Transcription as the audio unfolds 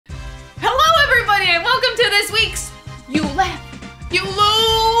to this week's You Laugh, You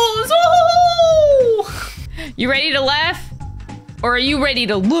Lose. Ooh! You ready to laugh? Or are you ready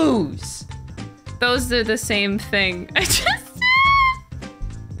to lose? Those are the same thing.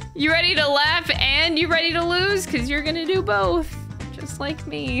 You ready to laugh and you ready to lose? Because you're gonna do both. Just like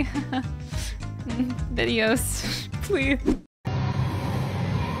me. Videos, please.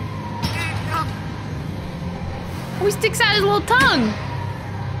 Oh, he sticks out his little tongue.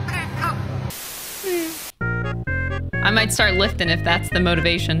 I might start lifting if that's the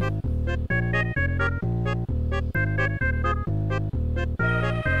motivation.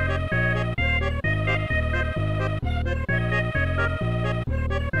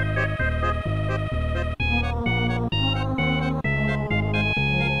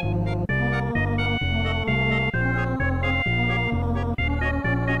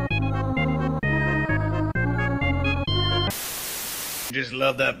 Just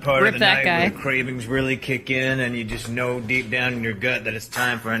love that part Rip of the that night guy. where the cravings really kick in and you just know deep down in your gut that it's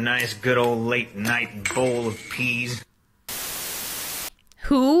time for a nice good old late night bowl of peas.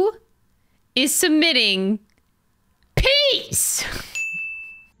 Who is submitting peace?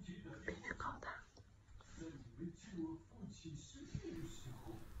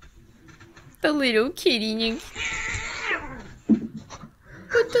 The little kitty.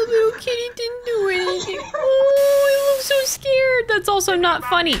 But the little kitty didn't do anything. Oh, I look so scared. That's also not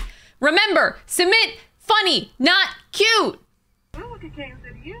funny. Remember, submit funny, not cute.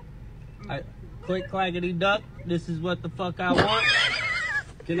 Quick clackety duck, this is what the fuck I want.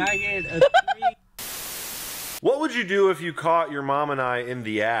 Can I get a 3? What would you do if you caught your mom and I in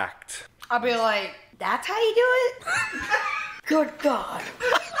the act? I'll be like, that's how you do it? Good God.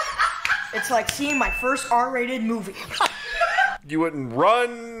 It's like seeing my first R-rated movie. You wouldn't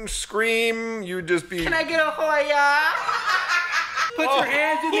run, scream, you'd just be... Can I get a Hoya? Put your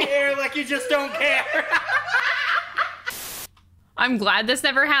hands in the air like you just don't care. I'm glad this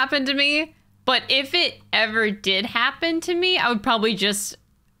never happened to me, but if it ever did happen to me, I would probably just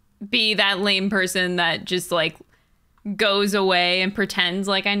be that lame person that just like goes away and pretends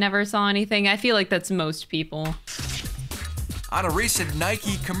like I never saw anything. I feel like that's most people. On a recent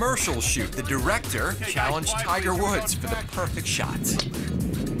Nike commercial shoot, the director challenged Tiger Woods for the perfect shot.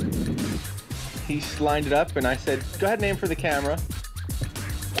 He lined it up and I said, go ahead and aim for the camera.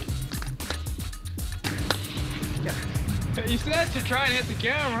 You said to try and hit the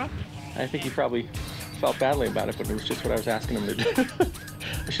camera. I think he probably felt badly about it, but it was just what I was asking him to do.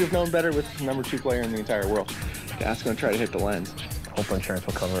 I should have known better with the #2 player in the entire world to ask him to try to hit the lens. Hope insurance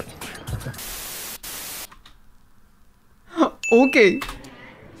will cover it. Okay.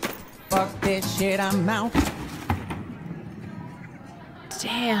 Fuck this shit, I'm out.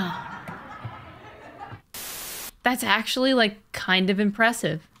 Damn. That's actually like kind of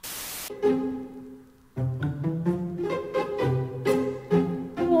impressive.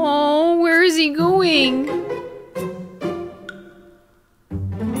 Oh, where is he going?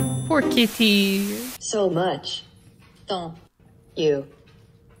 Poor kitty. So much. Temps. You.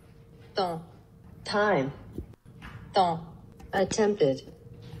 Temps. Time. Temps. Attempted.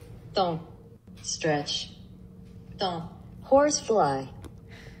 Temps. Stretch. Temps. Horsefly.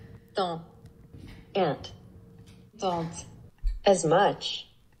 Temps. Ant. Temps. As much.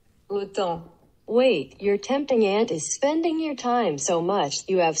 Autant. Wait, your tempting ant is spending your time so much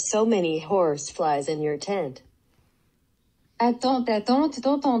you have so many horseflies in your tent. Attends, t'en as autant de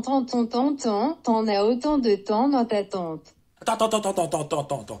temps dans ta tente.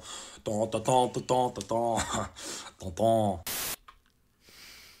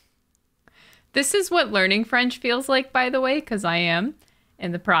 This is what learning French feels like, by the way, because I am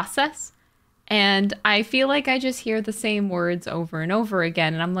in the process. And I feel like I just hear the same words over and over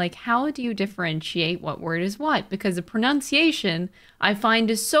again. And I'm like, how do you differentiate what word is what? Because the pronunciation I find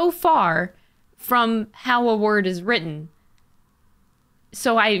is so far from how a word is written.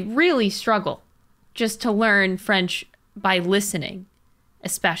 So I really struggle just to learn French by listening,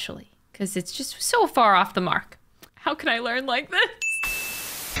 especially, because it's just so far off the mark. How can I learn like this?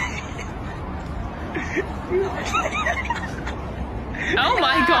 Oh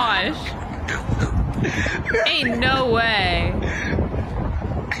my gosh. Ain't no way.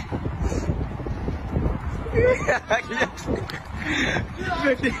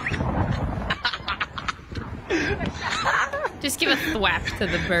 Just give a thwap to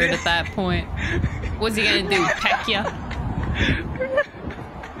the bird at that point. What's he gonna do, peck ya?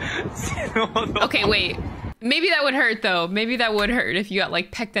 Okay, wait. Maybe that would hurt though. Maybe that would hurt if you got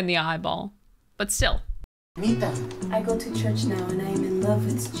like pecked in the eyeball. But still. Mita. I go to church now and I am in love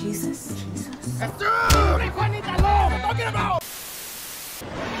with Jesus. That's true! What are you talking about?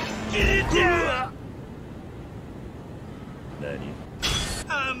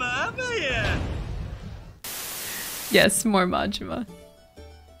 Yes, more Majima.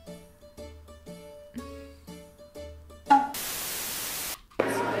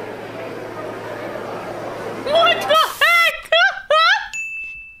 What the heck?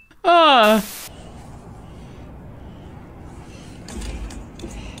 Oh.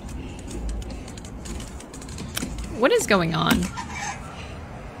 What is going on?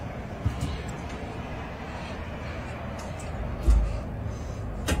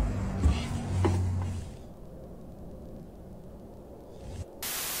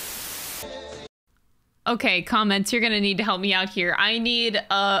 Okay, comments, you're gonna need to help me out here. I need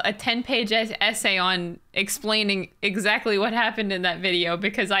a 10-page essay on explaining exactly what happened in that video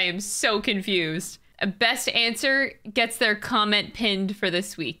because I am so confused. Best answer gets their comment pinned for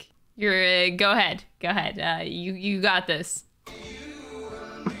this week. You're, go ahead. You got this.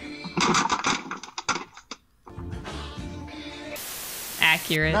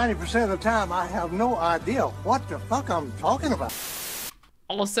 Accurate. 90% of the time, I have no idea what the fuck I'm talking about.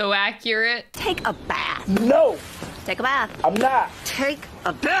 Also accurate. Take a bath. No! Take a bath. I'm not. Take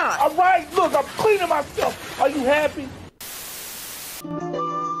a bath. All right, look, I'm cleaning myself. Are you happy?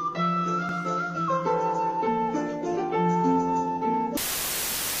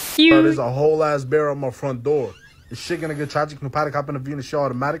 Bro, there's a whole ass bear on my front door. Is shit gonna get tragic? Pneumatic hop in the Venus show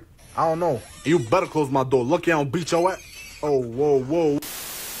automatic? I don't know. And you better close my door. Lucky I don't beat your ass. Oh, whoa.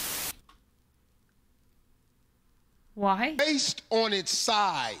 Why? Based on its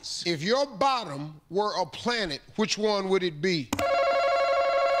size, if your bottom were a planet, which one would it be?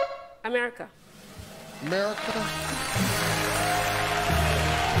 America. America?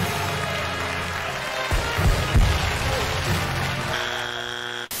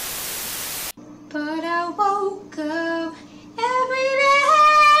 But I woke up every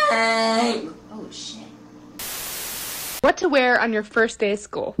day. Oh shit. What to wear on your first day of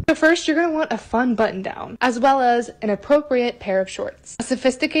school. So first, you're going to want a fun button down, as well as an appropriate pair of shorts. A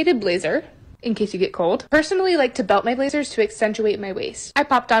sophisticated blazer, in case you get cold. Personally, like to belt my blazers to accentuate my waist. I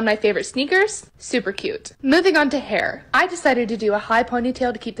popped on my favorite sneakers, super cute. Moving on to hair. I decided to do a high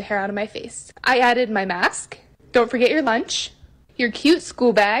ponytail to keep the hair out of my face. I added my mask. Don't forget your lunch, your cute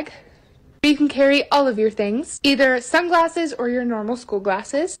school bag. You can carry all of your things, either sunglasses or your normal school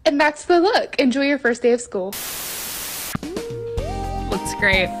glasses, and that's the look. Enjoy your first day of school. Looks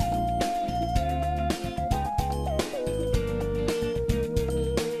great.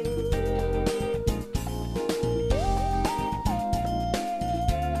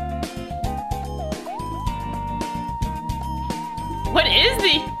 What is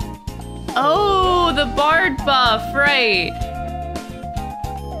the... Oh, the Bard buff, right.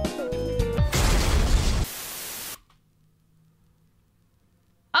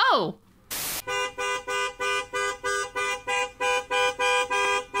 Oh.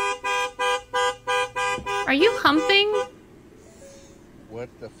 Are you humping? What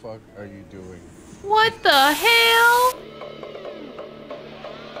the fuck are you doing? What the hell?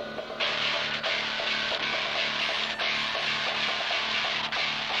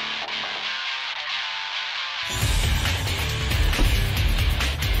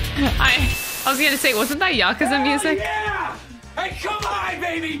 I was gonna say, wasn't that Yakuza music? Yeah! Hey, come on,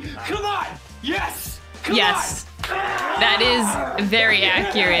 baby! Come on! Yes! Come Yes. on! That is very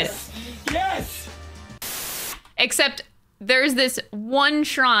accurate. Yes! Except there's this one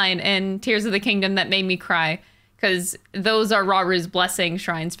shrine in Tears of the Kingdom that made me cry. Because those are Raru's Blessing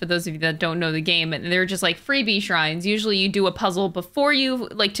shrines, for those of you that don't know the game. And they're just like freebie shrines. Usually you do a puzzle before you,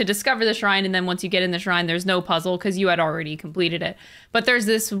 like, to discover the shrine. And then once you get in the shrine, there's no puzzle because you had already completed it. But there's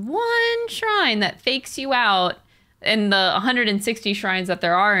this one shrine that fakes you out in the 160 shrines that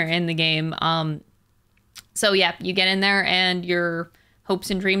there are in the game. So yeah, you get in there and your hopes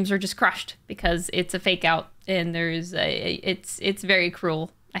and dreams are just crushed because it's a fake out. And there's it's very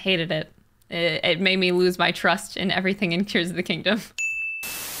cruel. I hated it. It made me lose my trust in everything in Tears of the Kingdom.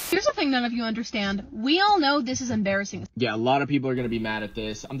 Here's the thing none of you understand. We all know this is embarrassing. Yeah, a lot of people are gonna be mad at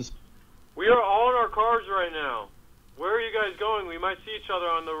this. We are all in our cars right now. Where are you guys going? We might see each other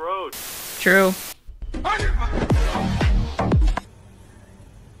on the road. True.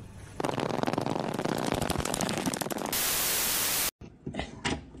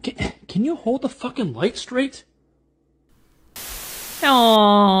 Can you hold the fucking light straight?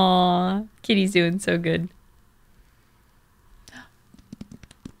 Aww, Kitty's doing so good.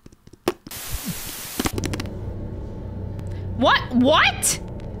 What?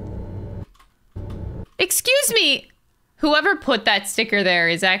 Excuse me. Whoever put that sticker there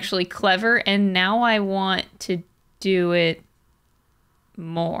is actually clever, and now I want to do it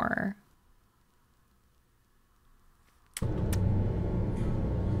more.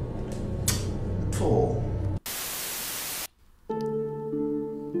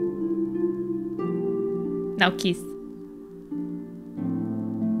 Now kiss.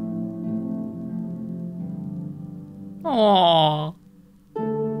 Aww.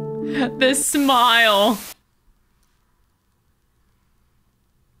 The smile.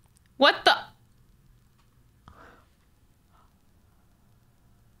 What the?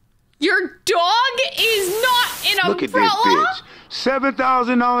 Your dog is not in a Look at this bitch.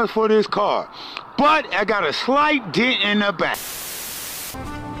 $7,000 for this car. But I got a slight dent in the back.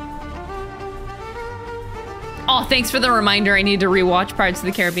 Oh, thanks for the reminder. I need to rewatch Pirates of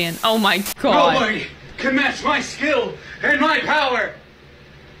the Caribbean. Oh my god. Nobody can match my skill and my power.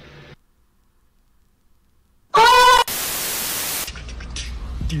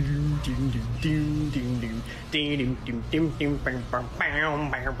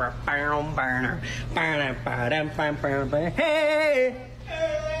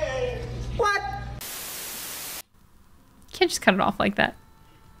 What? Can't just cut it off like that.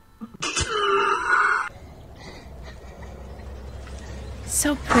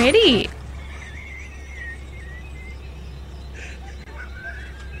 So pretty.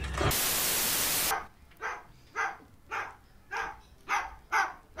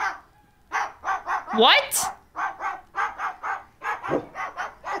 What?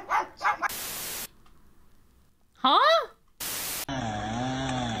 Huh?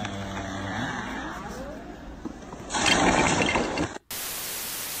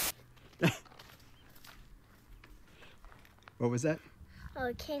 What was that?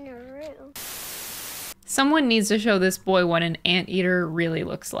 Oh, kangaroo. Someone needs to show this boy what an anteater really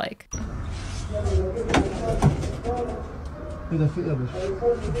looks like.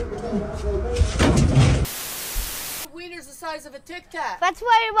 Wiener's the size of a Tic Tac. That's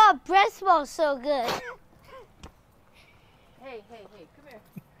why your breast smells so good. Hey, come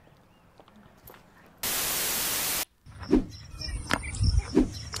here.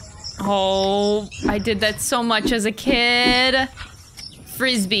 Oh, I did that so much as a kid.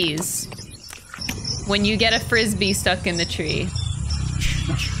 Frisbees. When you get a frisbee stuck in the tree.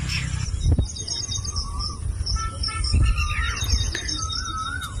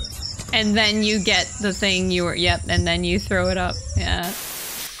 And then you get the thing you were, yep, and then you throw it up, yeah.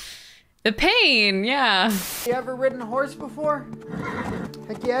 The pain, yeah. You ever ridden a horse before?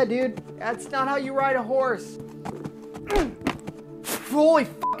 Heck yeah, dude. That's not how you ride a horse. Holy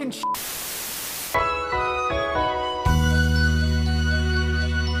fucking shit.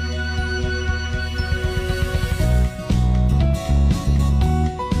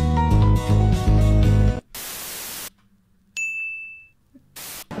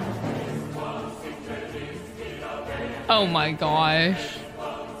 Oh my gosh.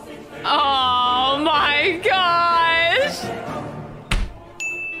 Oh my gosh.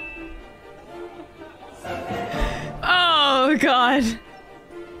 Oh god.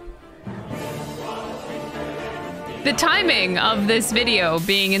 The timing of this video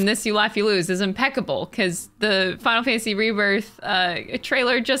being in This You Laugh You Lose is impeccable because the Final Fantasy Rebirth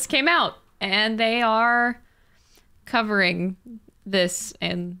trailer just came out and they are covering this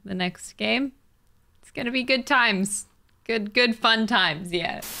in the next game. It's gonna be good times. Good fun times,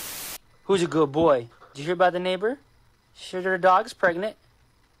 yeah. Who's a good boy? Did you hear about the neighbor? She heard her dog's pregnant.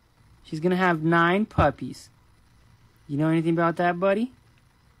 She's gonna have 9 puppies. You know anything about that, buddy?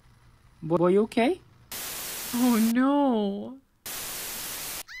 Boy, you okay? Oh no.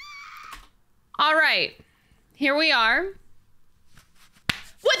 All right, here we are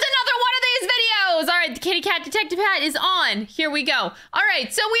with another one of these videos. All right, the kitty cat detective hat is on. Here we go. All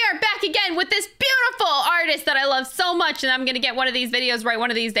right, so we are back again with this beautiful artist that I love so much, and I'm gonna get one of these videos right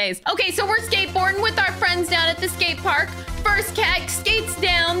one of these days. Okay, so we're skateboarding with our friends down at the skate park. First cat skates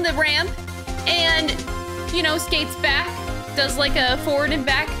down the ramp and, you know, skates back, does like a forward and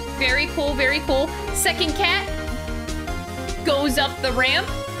back. Very cool, very cool. Second cat goes up the ramp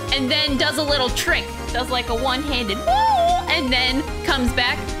and then does a little trick. Does like a one-handed woo, and then comes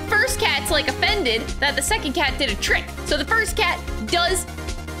back. First cat's like offended that the second cat did a trick. So the first cat does,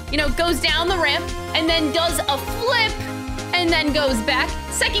 you know, goes down the ramp and then does a flip and then goes back.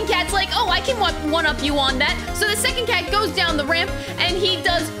 Second cat's like, oh, I can one-up you on that. So the second cat goes down the ramp and he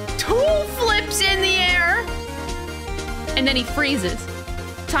does 2 flips in the air and then he freezes.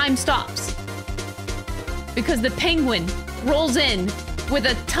 Time stops because the penguin rolls in with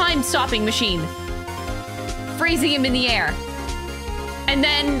a time-stopping machine, freezing him in the air. And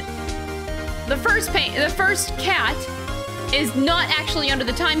then the first cat is not actually under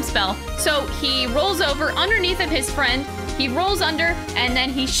the time spell, so he rolls over underneath of his friend, he rolls under, and then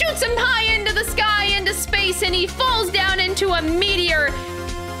he shoots him high into the sky, into space, and he falls down into a meteor.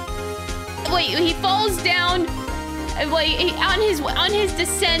 Wait, he falls down, on his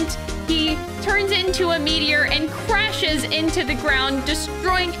descent, he turns into a meteor and crashes into the ground,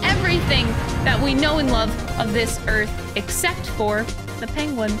 destroying everything that we know and love of this Earth, except for the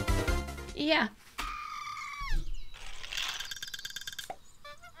penguin. Yeah.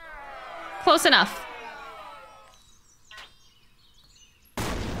 Close enough.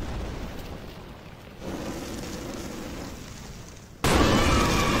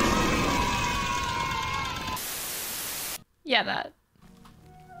 Yeah, that.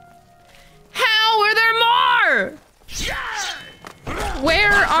 How are there more?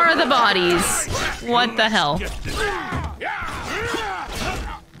 Where are the bodies? What the hell?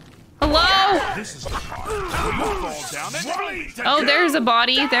 Hello? Oh, there's a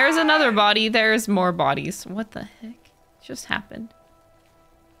body. There's another body. There's more bodies. What the heck just happened?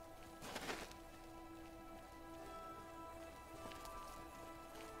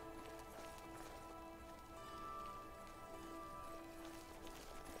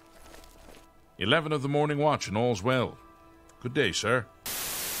 "11 of the morning watch and all's well. Good day, sir."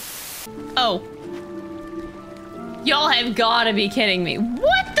 Oh. Y'all have gotta be kidding me.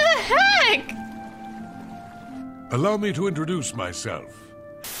 What the heck? "Allow me to introduce myself.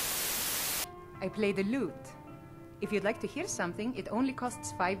 I play the lute. If you'd like to hear something, it only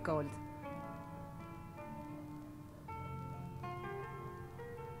costs 5 gold.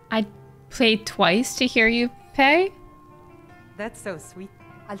 I'd play twice to hear you pay? That's so sweet.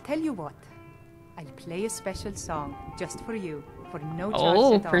 I'll tell you what. I'll play a special song just for you, for no charge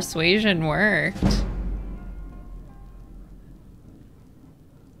Oh, at all. persuasion worked.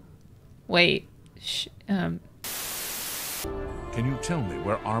 Wait. Can you tell me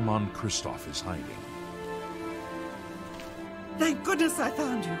where Armand Kristoff is hiding?" Thank goodness I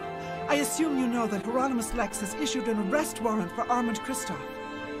found you. I assume you know that Hieronymus Lex has issued an arrest warrant for Armand Kristoff.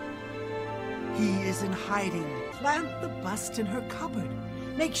 He is in hiding. Plant the bust in her cupboard.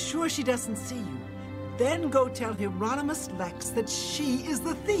 Make sure she doesn't see you. Then go tell Hieronymus Lex that she is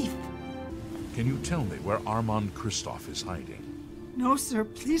the thief. Can you tell me where Armand Kristoff is hiding? No, sir.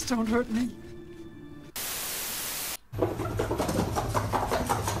 Please don't hurt me.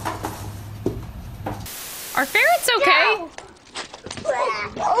 Are ferrets okay?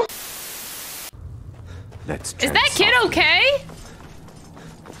 Is that kid okay?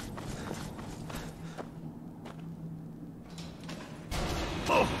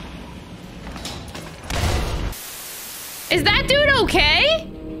 Is that dude okay?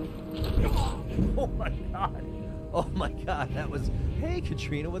 Oh my god. Oh my god, that was... Hey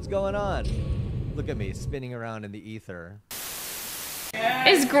Katrina, what's going on? Look at me, spinning around in the ether.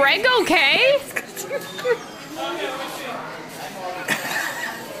 Is Greg okay?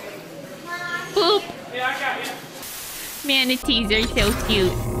 Boop. Manatees are so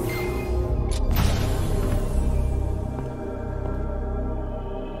cute.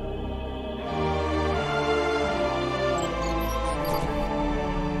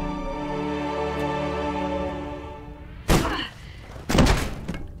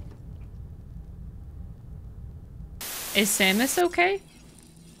 Is Samus okay?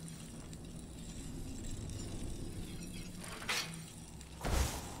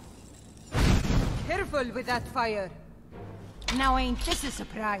 Careful with that fire. Now ain't this a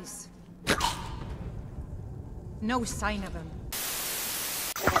surprise? No sign of him.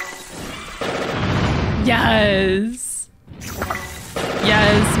 Yes.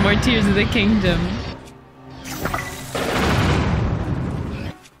 Yes, more Tears of the Kingdom.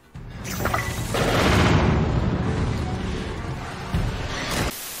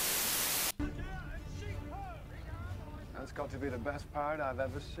 That's got to be the best part I've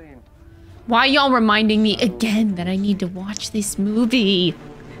ever seen. Why y'all reminding me again that I need to watch this movie?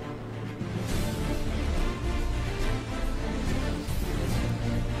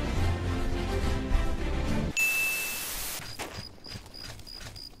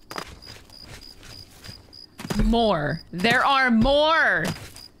 More. There are more.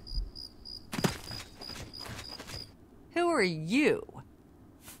 Who are you?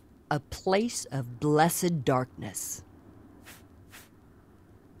 A place of blessed darkness.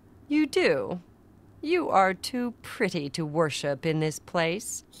 You do. You are too pretty to worship in this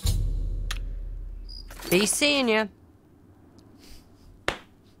place. Be seeing ya.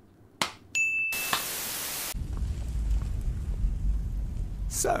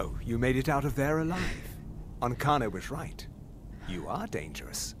 So, you made it out of there alive. Ankano was right. You are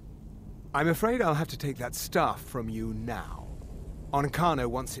dangerous. I'm afraid I'll have to take that stuff from you now. Ankano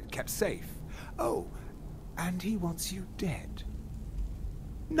wants it kept safe. Oh, and he wants you dead.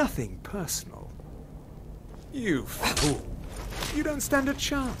 Nothing personal. You fool. You don't stand a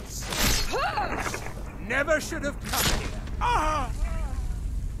chance. Never should have come here. Ah!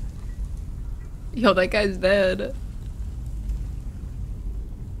 Yo, that guy's dead.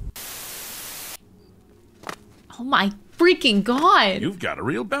 Oh my freaking god! You've got a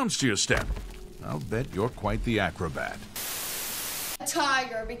real bounce to your step. I'll bet you're quite the acrobat.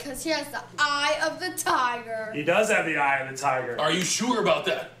 Tiger, because he has the eye of the tiger. He does have the eye of the tiger. Are you sure about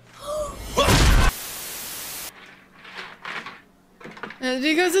that? It's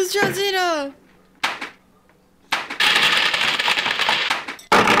because it's John Cena.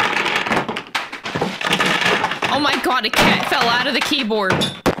 Oh my god, a cat fell out of the keyboard.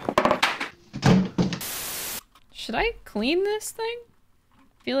 Should I clean this thing?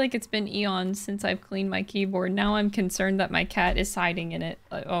 I feel like it's been eons since I've cleaned my keyboard. Now I'm concerned that my cat is hiding in it.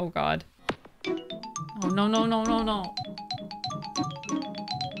 Oh god. Oh no, no, no, no, no.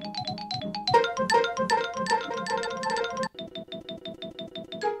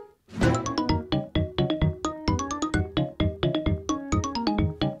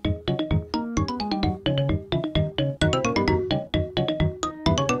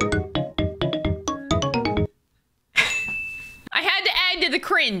 The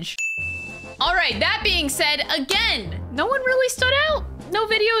cringe. All right, that being said, again, no one really stood out. No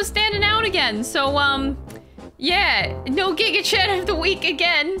videos standing out again. So, yeah, no Giga Chat of the week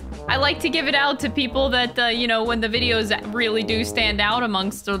again. I like to give it out to people that, you know, when the videos really do stand out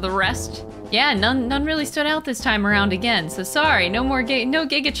amongst the rest. Yeah, none really stood out this time around again. So sorry, no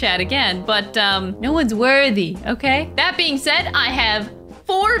Giga Chat again, but, no one's worthy, okay? That being said, I have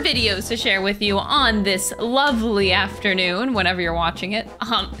 4 videos to share with you on this lovely afternoon, whenever you're watching it.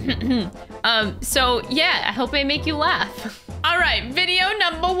 So yeah, I hope I make you laugh. All right, video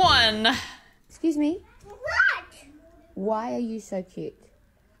number 1. Excuse me? What? Why are you so cute?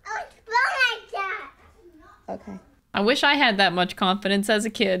 I was born like that. Okay. I wish I had that much confidence as a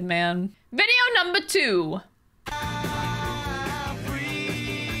kid, man. Video number 2.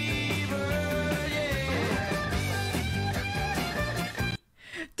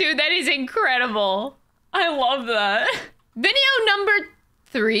 Dude, that is incredible. I love that. Video number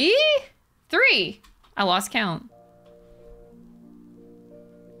 3? 3. I lost count.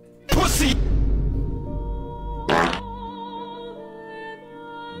 Pussy! What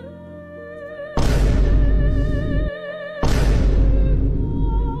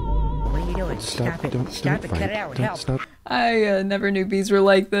are you doing? Stop it. Stop it. Cut it out. Help. I never knew bees were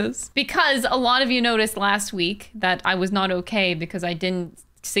like this. Because a lot of you noticed last week that I was not okay because I didn't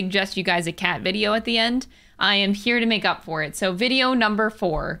suggest you guys a cat video at the end. I am here to make up for it. So video number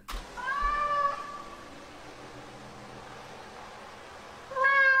 4.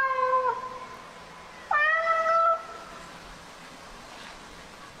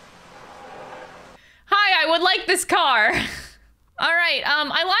 Hi, I would like this car. All right,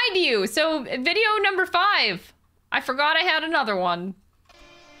 I lied to you. So video number 5. I forgot I had another one.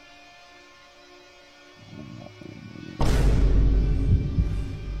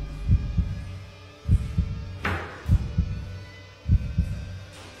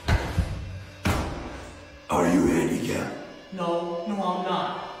 Are you handicapped? No, I'm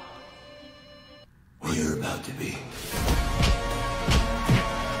not. Well, you're about to be.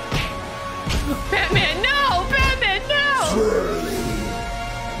 Batman, no! Batman, no!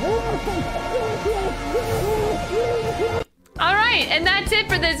 All right, and that's it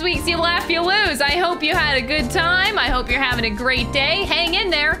for this week's You Laugh, You Lose. I hope you had a good time. I hope you're having a great day. Hang in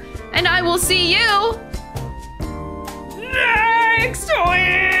there, and I will see you next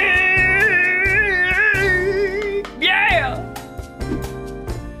week.